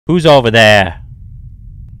Who's over there?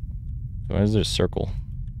 Why is there a circle?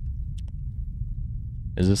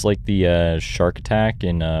 Is this like the shark attack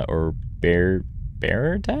in or bear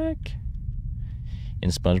attack in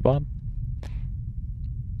SpongeBob?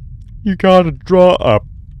 You gotta draw a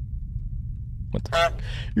what the fuck?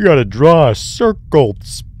 You gotta draw a circle,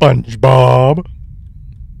 SpongeBob.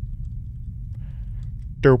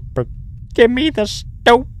 Stupid. Give me the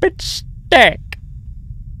stupid stick.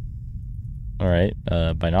 Alright,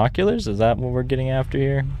 binoculars? Is that what we're getting after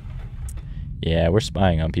here? Yeah, we're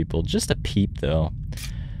spying on people. Just a peep, though.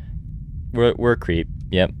 We're a creep.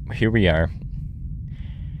 Yep, here we are.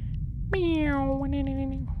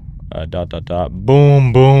 Dot, dot, dot.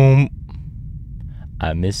 Boom, boom.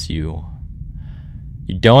 I miss you.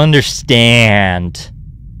 You don't understand.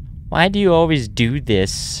 Why do you always do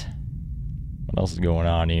this? What else is going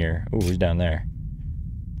on here? Ooh, who's down there?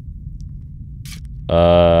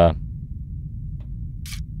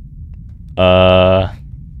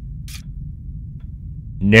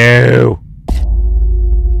 No.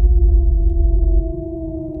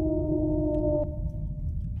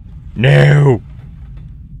 No.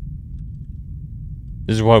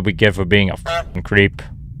 This is what we get for being a f***ing creep.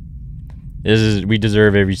 We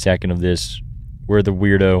deserve every second of this. We're the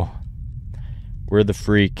weirdo. We're the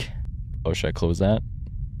freak. Oh, should I close that?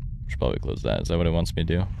 Should probably close that. Is that what it wants me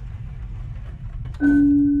to do?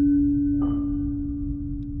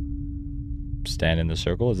 Stand in the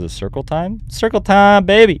circle. Is this circle time? Circle time,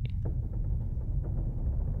 baby!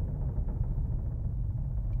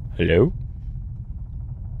 Hello?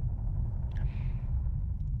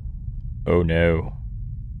 Oh no.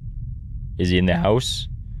 Is he in the house?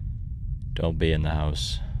 Don't be in the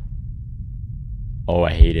house. Oh,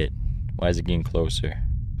 I hate it. Why is it getting closer?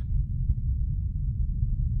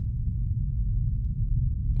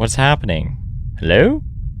 What's happening? Hello?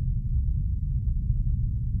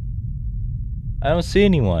 I don't see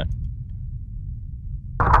anyone.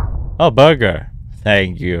 Oh, burger.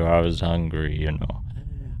 Thank you. I was hungry, you know.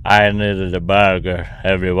 I needed a burger,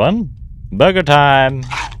 everyone. Burger time.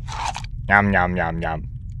 Yum, yum, yum, yum.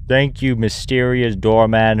 Thank you, mysterious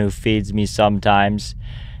doorman who feeds me sometimes.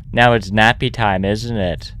 Now it's nappy time, isn't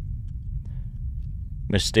it?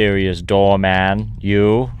 Mysterious doorman.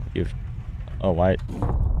 You. Oh, why?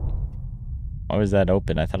 Why was that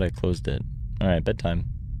open? I thought I closed it. Alright, bedtime.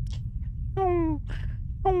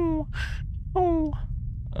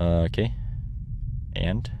 Okay.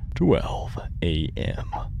 And 12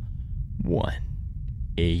 a.m. 1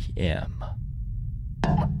 a.m.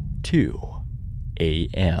 2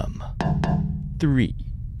 a.m. 3.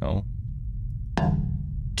 No.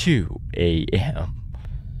 2 a.m.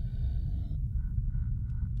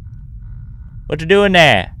 What you doing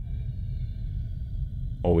there?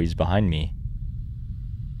 Oh, he's behind me.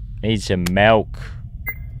 Need some milk.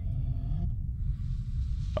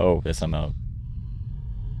 Oh, guess I'm out.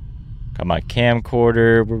 Got my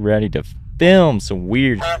camcorder. We're ready to film some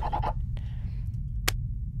weird.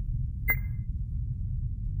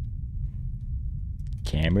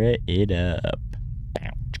 Camera it up.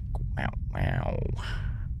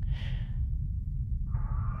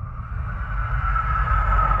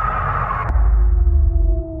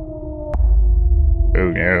 Oh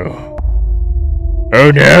no.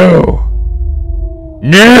 Oh no!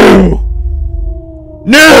 No!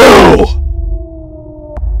 No!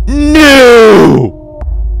 No!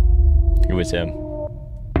 It was him.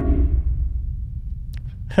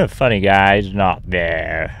 Funny guy's not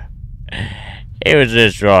there. He was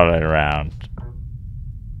just rolling around.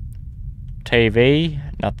 TV?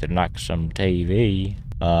 Nothing like some TV.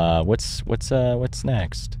 What's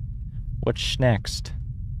next? What's next?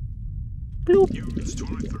 Bloop. News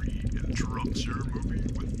 23 interrupts your movie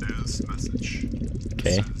with this message.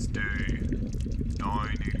 Okay. This is day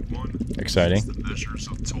 981. Exciting. The measures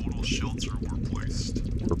of total shelter were placed.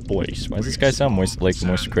 Why does this guy sound most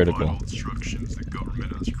critical? Instructions the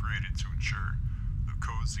government has created to ensure a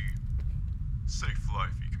cozy, safe life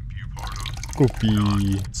you can be a part of. Copy. Not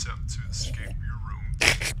attempt to escape your room.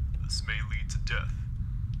 This may lead to death,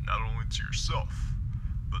 not only to yourself,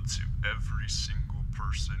 but to every single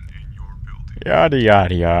person in your building. Yada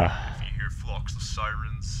yada yada. If you hear flocks of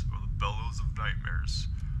sirens or the bellows of nightmares,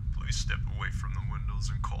 please step away from the windows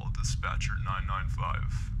and call dispatcher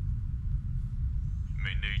 995.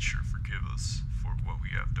 May nature forgive us for what we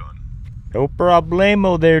have done. No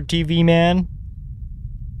problemo there, TV man.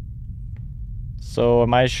 So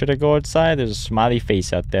should I go outside? There's a smiley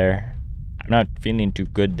face out there. I'm not feeling too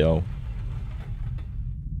good though.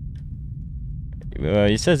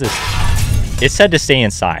 He says this. It said to stay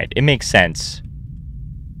inside. It makes sense.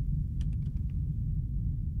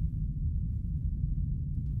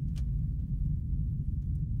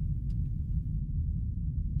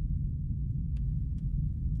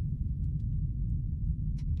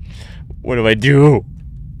 What do I do?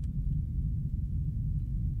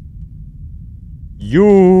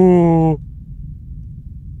 You.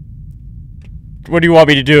 What do you want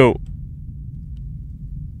me to do?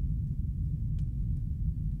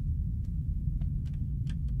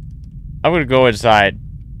 I'm gonna go inside.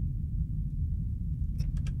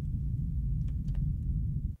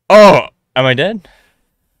 Oh! Am I dead?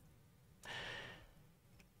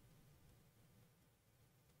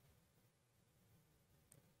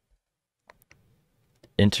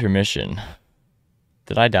 Intermission.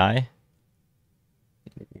 Did I die?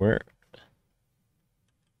 Where?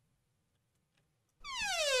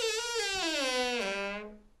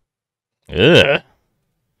 Ugh.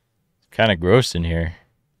 Kind of gross in here.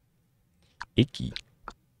 Icky.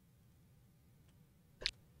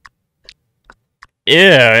 Ew,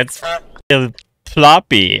 it's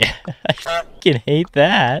floppy. I fucking hate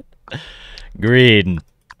that. Green.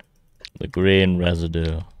 The green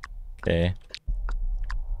residue. Okay.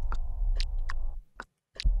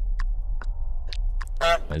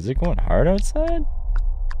 Is it going hard outside?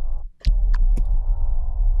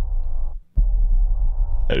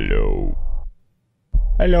 Hello.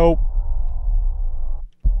 Hello.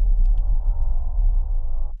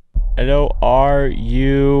 Hello, are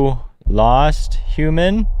you lost,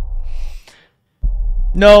 human?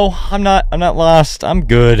 No, I'm not lost. I'm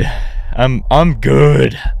good. I'm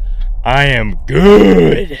good. I am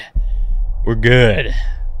good. We're good.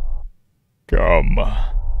 Come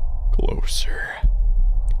closer.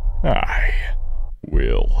 I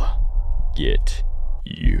will get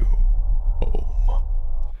you home.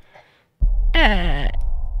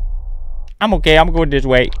 I'm okay. I'm going this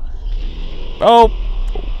way. Oh.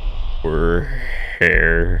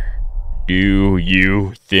 Where do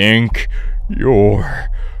you think you're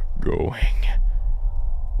going,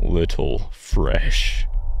 little fresh?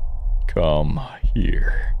 Come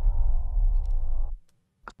here.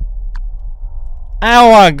 I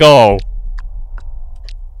don't want to go.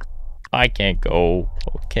 I can't go.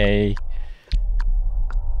 Okay.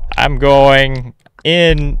 I'm going.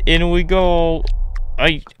 In we go.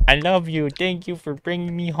 I love you. Thank you for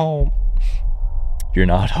bringing me home. You're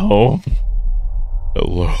not home.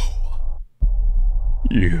 Hello.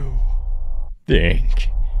 You think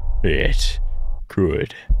it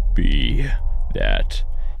could be that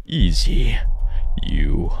easy?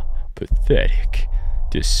 You pathetic,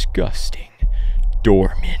 disgusting,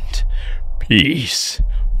 dormant piece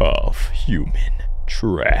of human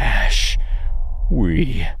trash.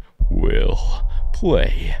 We will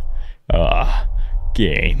play a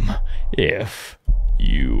game. If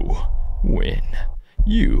you win,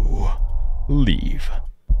 you leave.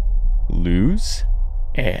 Lose,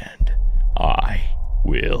 and I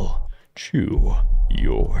will chew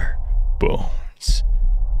your bones.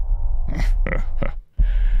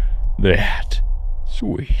 That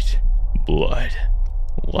sweet blood,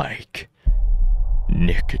 like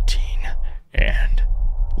nicotine, and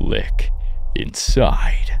lick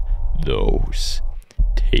inside those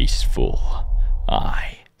tasteful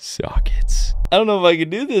eye sockets. I don't know if I can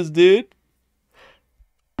do this, dude.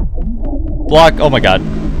 Block. Oh my god.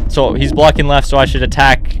 So he's blocking left, so I should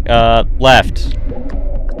attack left.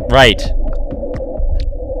 Right.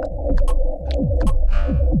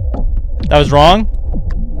 That was wrong?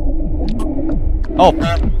 Oh.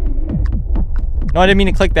 No, I didn't mean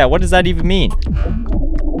to click that. What does that even mean?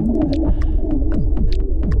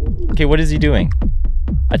 Okay, what is he doing?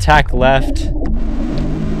 Attack left.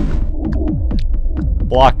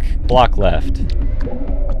 Block left.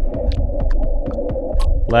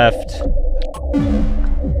 Left.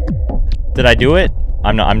 Did I do it?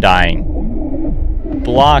 I'm dying.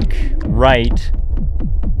 Block right.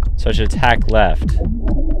 So I should attack left.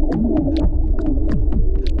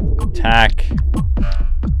 Attack.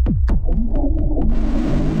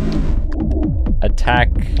 Attack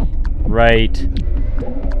right.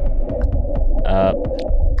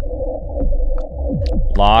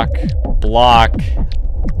 Block.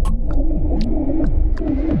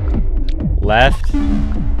 Left.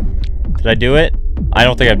 Did I do it? I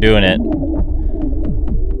don't think I'm doing it.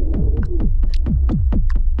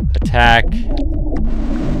 Attack.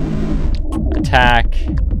 Attack.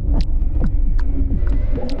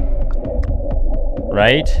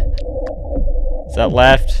 Right? Is that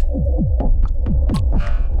left?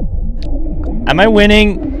 Am I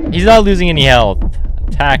winning? He's not losing any health.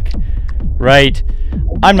 Attack. Right.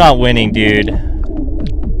 I'm not winning, dude.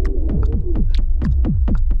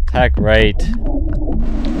 Attack right.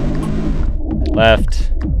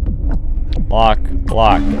 Left. Block.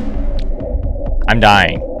 I'm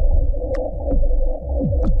dying.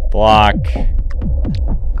 Block.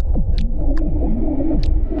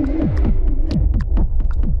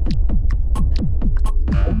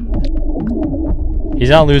 He's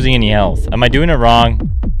not losing any health. Am I doing it wrong?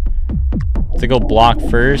 To go block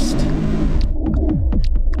first.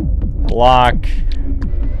 Block.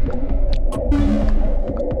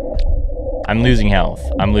 I'm losing health.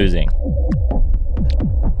 I'm losing.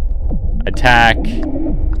 Attack.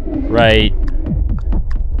 Right.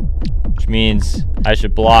 Which means I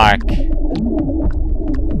should block.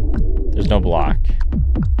 There's no block.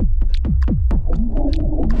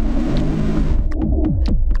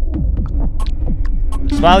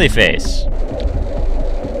 Smiley face.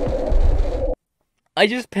 I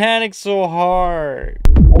just panicked so hard.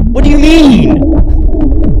 What do you mean?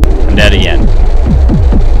 I'm dead again.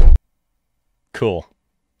 Cool.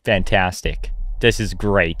 Fantastic. This is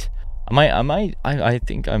great. I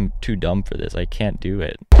think I'm too dumb for this. I can't do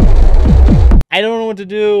it. I don't know what to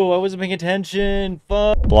do. I wasn't paying attention.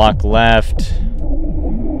 Fuck. Block left.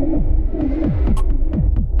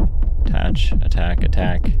 Attach. Attack.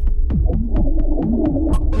 Attack.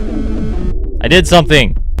 I did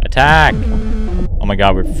something. Attack. Oh my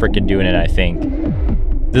god, we're freaking doing it, I think.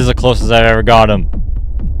 This is the closest I've ever got him.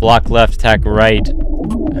 Block left, attack right.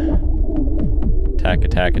 Attack,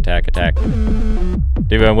 attack, attack, attack.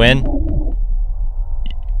 Did I win?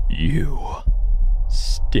 You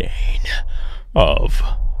stain of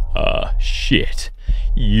shit.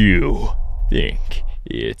 You think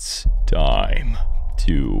it's time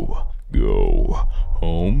to go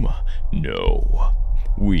home? No,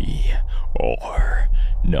 we are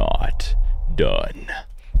not done.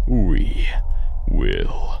 We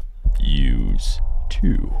will use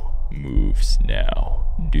 2 moves now.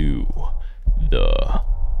 Do the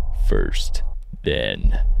first,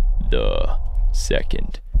 then the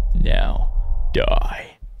second. Now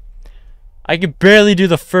die. I could barely do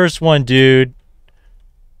the first one, dude.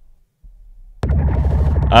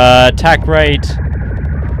 Attack right.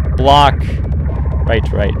 Block.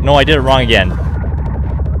 Right. No, I did it wrong again.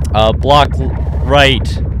 Block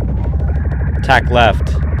right. Attack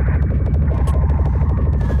left.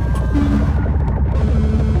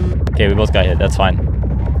 Okay, we both got hit. That's fine.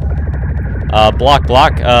 Block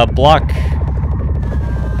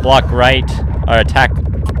right. Or attack.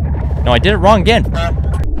 No, I did it wrong again.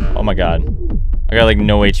 Oh my god. I got like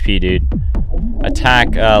no HP, dude.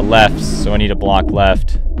 Attack left, so I need to block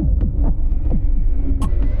left.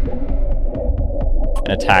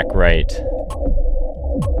 And attack right.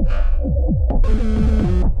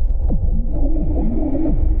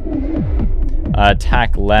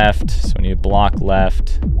 Attack left, so I need to block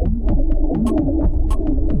left.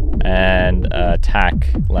 And attack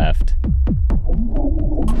left.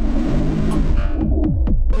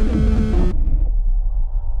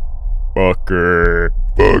 Fucker.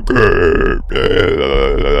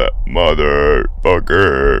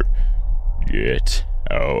 Motherfucker. Get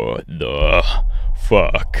out the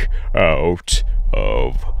fuck out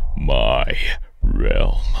of my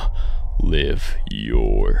realm. Live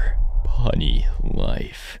your punny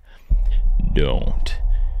life. Don't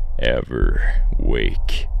ever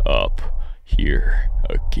wake up here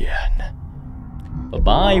again.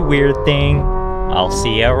 Bye-bye, weird thing. I'll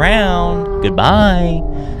see you around. Goodbye.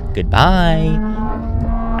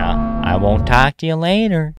 I won't talk to you later.